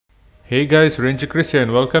Hey guys, Ranger Chris here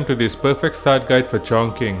and welcome to this perfect start guide for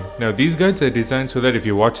Chongqing. Now these guides are designed so that if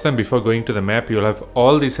you watch them before going to the map, you'll have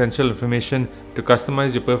all the essential information to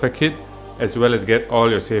customize your perfect hit as well as get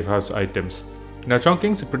all your safe house items. Now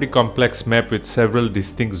Chongqing is a pretty complex map with several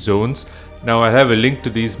distinct zones. Now I have a link to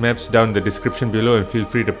these maps down in the description below and feel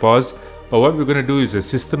free to pause. But what we're going to do is a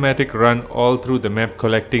systematic run all through the map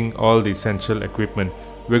collecting all the essential equipment.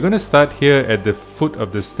 We're going to start here at the foot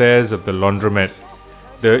of the stairs of the laundromat.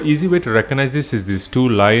 The easy way to recognize this is these two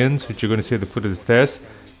lions which you're going to see at the foot of the stairs.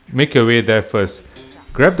 Make your way there first.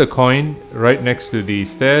 Grab the coin right next to the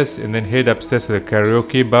stairs and then head upstairs to the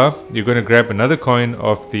karaoke bar. You're going to grab another coin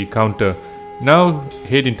off the counter. Now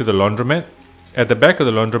head into the laundromat. At the back of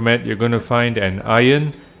the laundromat you're going to find an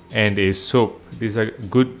iron and a soap. These are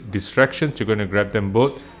good distractions. You're going to grab them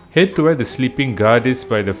both. Head to where the sleeping guard is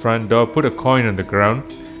by the front door. Put a coin on the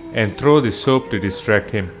ground and throw the soap to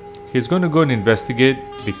distract him. He's going to go and investigate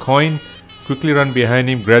the coin, quickly run behind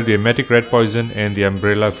him, grab the emetic rat poison and the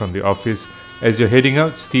umbrella from the office. As you're heading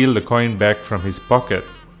out, steal the coin back from his pocket.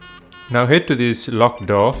 Now head to this locked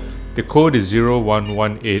door. The code is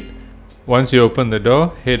 0118. Once you open the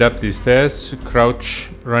door, head up the stairs, crouch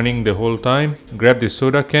running the whole time, grab the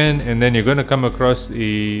soda can, and then you're going to come across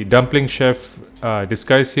the dumpling chef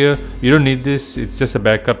disguise here. You don't need this, it's just a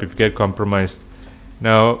backup if you get compromised.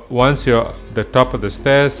 Now once you're at the top of the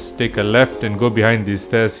stairs, take a left and go behind these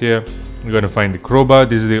stairs here. You're going to find the crowbar.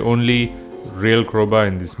 This is the only real crowbar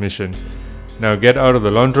in this mission. Now get out of the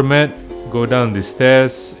laundromat, go down the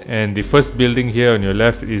stairs, and the first building here on your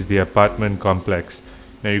left is the apartment complex.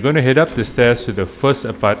 Now you're going to head up the stairs to the first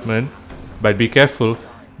apartment, but be careful,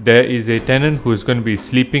 there is a tenant who is going to be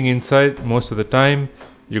sleeping inside most of the time.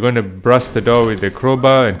 You're going to brush the door with a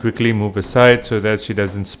crowbar and quickly move aside so that she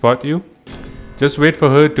doesn't spot you. Just wait for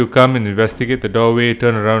her to come and investigate the doorway,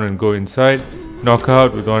 turn around and go inside, knock her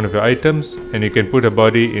out with one of your items, and you can put her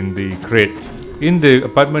body in the crate. In the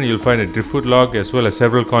apartment you'll find a driftwood log as well as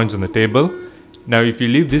several coins on the table. Now if you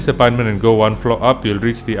leave this apartment and go one floor up, you'll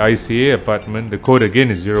reach the ICA apartment. The code again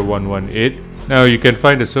is 0118. Now you can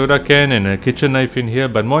find a soda can and a kitchen knife in here,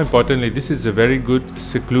 but more importantly, this is a very good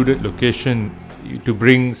secluded location to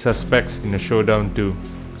bring suspects in a showdown too.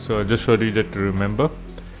 So I just showed you that to remember.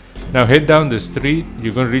 Now head down the street.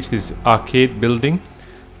 You're going to reach this arcade building.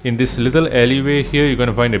 In this little alleyway here, you're going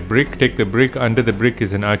to find a brick. Take the brick. Under the brick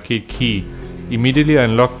is an arcade key. Immediately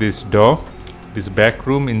unlock this door, this back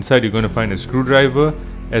room. Inside you're going to find a screwdriver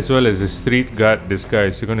as well as a street guard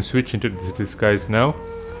disguise. You're going to switch into this disguise now.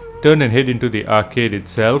 Turn and head into the arcade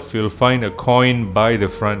itself. You'll find a coin by the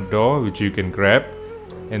front door which you can grab,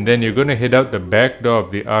 and then you're going to head out the back door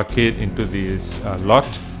of the arcade into this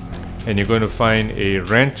lot, and you're going to find a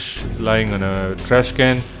wrench lying on a trash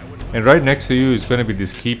can, and right next to you is going to be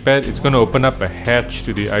this keypad. It's going to open up a hatch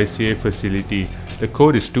to the ICA facility. The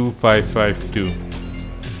code is 2552.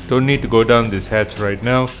 Don't need to go down this hatch right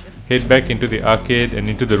now. Head back into the arcade and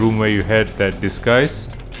into the room where you had that disguise.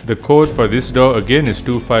 The code for this door again is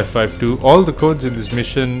 2552. All the codes in this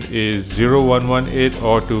mission is 0118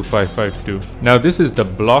 or 2552. Now this is the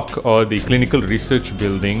block or the clinical research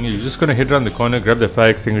building. You're just going to head around the corner, grab the fire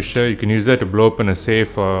extinguisher. You can use that to blow open a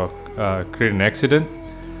safe or create an accident.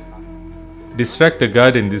 Distract the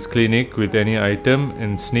guard in this clinic with any item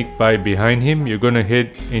and sneak by behind him. You're going to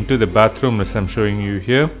head into the bathroom as I'm showing you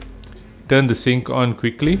here. Turn the sink on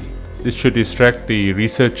quickly. This should distract the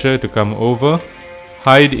researcher to come over.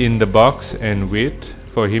 Hide in the box and wait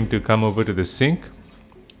for him to come over to the sink,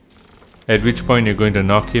 at which point you're going to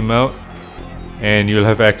knock him out and you'll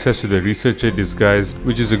have access to the researcher disguise,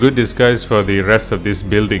 which is a good disguise for the rest of this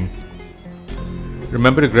building.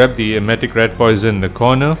 Remember to grab the emetic rat poison in the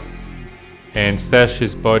corner and stash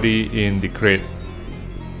his body in the crate.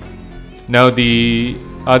 Now the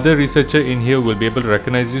other researcher in here will be able to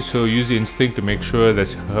recognize you, so use your instinct to make sure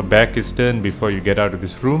that her back is turned before you get out of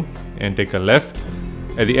this room, and take a left.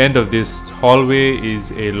 At the end of this hallway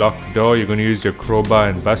is a locked door. You're going to use your crowbar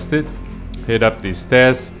and bust it. Head up the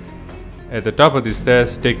stairs. At the top of the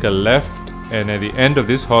stairs, take a left, and at the end of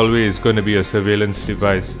this hallway is going to be a surveillance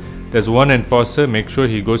device. There's one enforcer. Make sure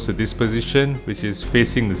he goes to this position, which is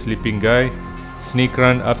facing the sleeping guy. Sneak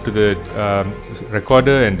run up to the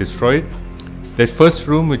recorder and destroy it. That first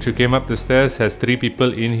room which you came up the stairs has 3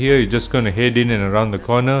 people in here. You're just going to head in and around the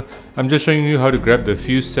corner. I'm just showing you how to grab the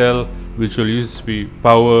fuse cell, which will use to be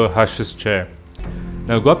power Hush's chair.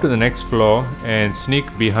 Now go up to the next floor and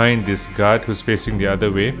sneak behind this guard who's facing the other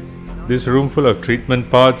way. This room full of treatment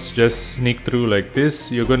pods, just sneak through like this.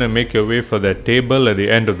 You're going to make your way for that table at the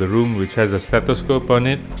end of the room which has a stethoscope on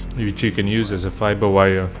it, which you can use as a fiber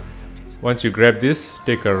wire. Once you grab this,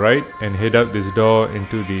 take a right and head out this door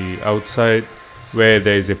into the outside where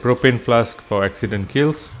there is a propane flask for accident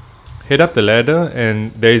kills. Head up the ladder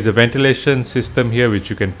and there is a ventilation system here which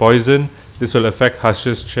you can poison. This will affect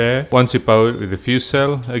Hush's chair once you power it with a fuse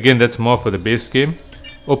cell. Again, that's more for the base game.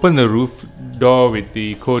 Open the roof door with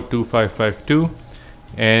the code 2552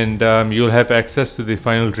 and you'll have access to the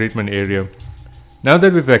final treatment area. Now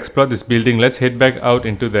that we've explored this building, let's head back out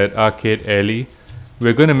into that arcade alley.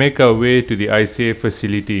 We're going to make our way to the ICA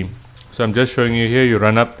facility. So I'm just showing you here, you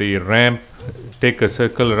run up the ramp, take a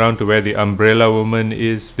circle around to where the umbrella woman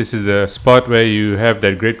is. This is the spot where you have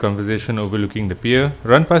that great conversation overlooking the pier.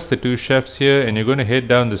 Run past the two chefs here and you're going to head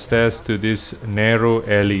down the stairs to this narrow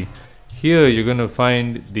alley. Here you're going to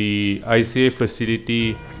find the ICA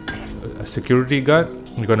facility security guard.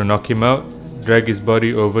 You're going to knock him out, drag his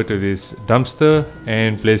body over to this dumpster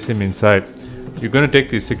and place him inside. You're going to take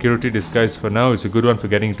the security disguise for now. It's a good one for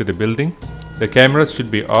getting into the building. The cameras should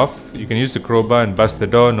be off. You can use the crowbar and bust the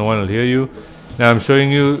door. No one will hear you. Now I'm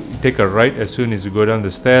showing you, take a right as soon as you go down the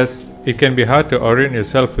stairs. It can be hard to orient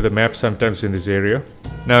yourself with a map sometimes in this area.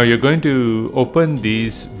 Now you're going to open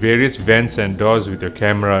these various vents and doors with your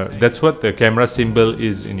camera. That's what the camera symbol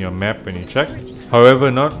is in your map when you check.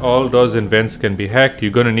 However, not all doors and vents can be hacked.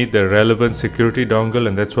 You're going to need the relevant security dongle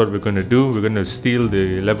and that's what we're going to do. We're going to steal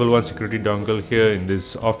the level 1 security dongle here in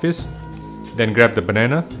this office. Then grab the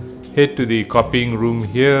banana. Head to the copying room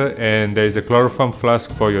here and there is a chloroform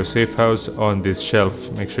flask for your safe house on this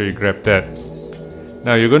shelf. Make sure you grab that.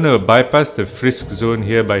 Now you're going to bypass the frisk zone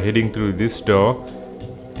here by heading through this door.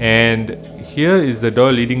 And here is the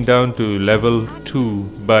door leading down to level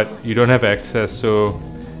 2, but you don't have access, so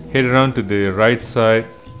head around to the right side,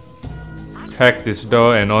 hack this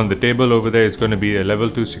door, and on the table over there is going to be a level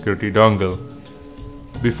 2 security dongle.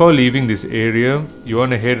 Before leaving this area, you want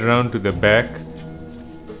to head around to the back,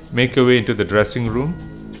 make your way into the dressing room,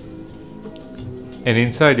 and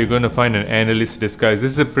inside you're going to find an analyst disguise.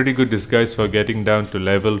 This is a pretty good disguise for getting down to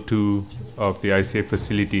level 2 of the ICA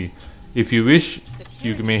facility. If you wish,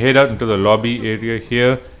 you may head out into the lobby area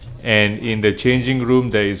here, and in the changing room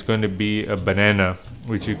there is going to be a banana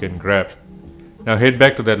which you can grab. Now head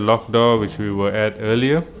back to that locked door which we were at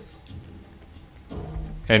earlier,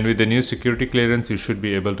 and with the new security clearance you should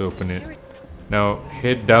be able to open it. Now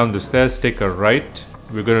head down the stairs, take a right.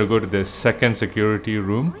 We're going to go to the second security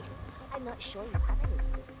room.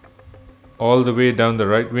 All the way down the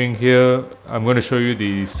right wing here, I'm going to show you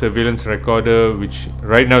the surveillance recorder, which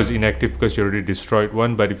right now is inactive because you already destroyed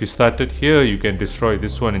one, but if you started here you can destroy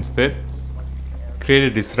this one instead. Create a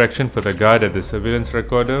distraction for the guard at the surveillance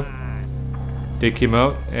recorder, take him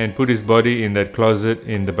out and put his body in that closet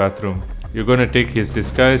in the bathroom. You're going to take his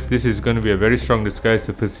disguise. This is going to be a very strong disguise,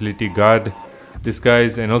 the facility guard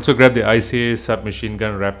disguise, and also grab the ICA submachine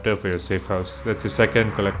gun Raptor for your safe house. That's your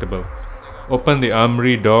second collectible. Open the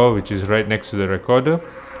armory door which is right next to the recorder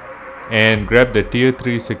and grab the tier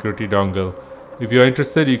 3 security dongle. If you're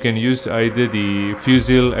interested, you can use either the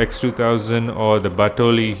Fusil X2000 or the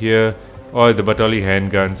Bartoli here, or the Bartoli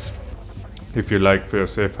handguns if you like, for your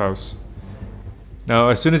safe house. Now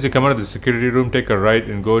as soon as you come out of the security room, take a right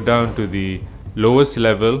and go down to the lowest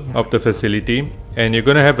level of the facility, and you're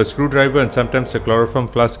going to have a screwdriver and sometimes a chloroform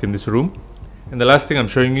flask in this room. And the last thing I'm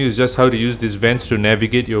showing you is just how to use these vents to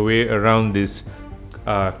navigate your way around this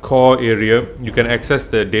core area. You can access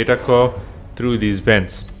the data core through these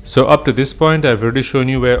vents. So up to this point I've already shown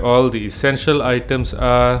you where all the essential items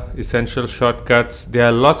are, essential shortcuts. There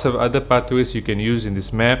are lots of other pathways you can use in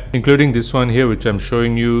this map, including this one here which I'm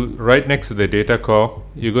showing you right next to the data core.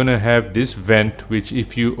 You're going to have this vent which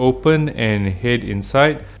if you open and head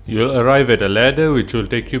inside, you'll arrive at a ladder which will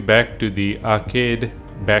take you back to the arcade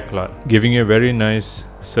backlot, giving you a very nice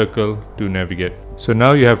circle to navigate. So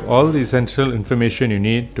now you have all the essential information you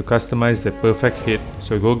need to customize the perfect hit.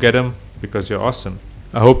 So go get them because you're awesome.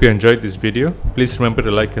 I hope you enjoyed this video. Please remember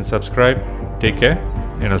to like and subscribe. Take care,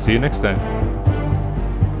 and I'll see you next time.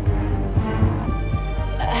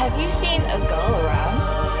 Have you seen a girl around?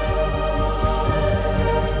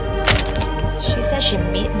 She said she'd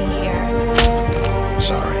meet me here.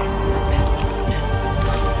 Sorry.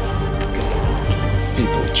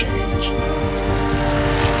 People change.